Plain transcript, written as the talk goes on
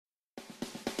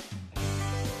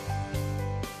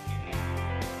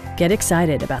Get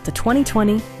excited about the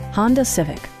 2020 Honda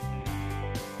Civic.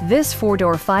 This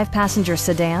four-door, five-passenger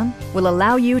sedan will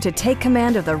allow you to take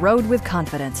command of the road with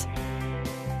confidence.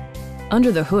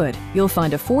 Under the hood, you'll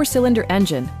find a four-cylinder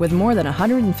engine with more than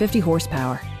 150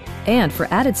 horsepower. And for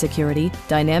added security,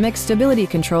 dynamic stability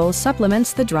control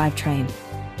supplements the drivetrain.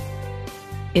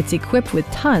 It's equipped with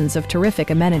tons of terrific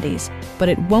amenities, but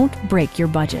it won't break your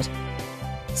budget,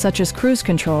 such as cruise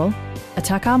control, a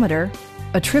tachometer,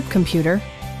 a trip computer,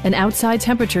 an outside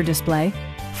temperature display,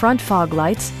 front fog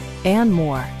lights, and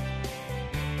more.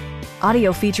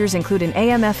 Audio features include an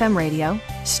AM/FM radio,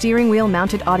 steering wheel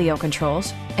mounted audio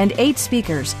controls, and 8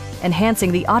 speakers,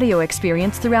 enhancing the audio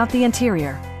experience throughout the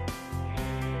interior.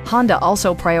 Honda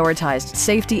also prioritized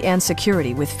safety and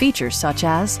security with features such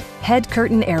as head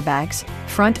curtain airbags,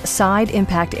 front side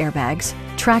impact airbags,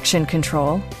 traction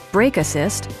control, brake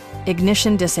assist,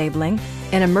 ignition disabling,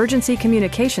 an emergency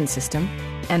communication system,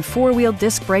 and four-wheel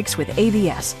disc brakes with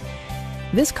ABS.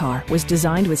 This car was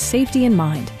designed with safety in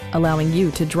mind, allowing you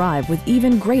to drive with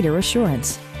even greater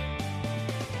assurance.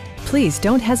 Please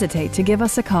don't hesitate to give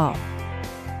us a call.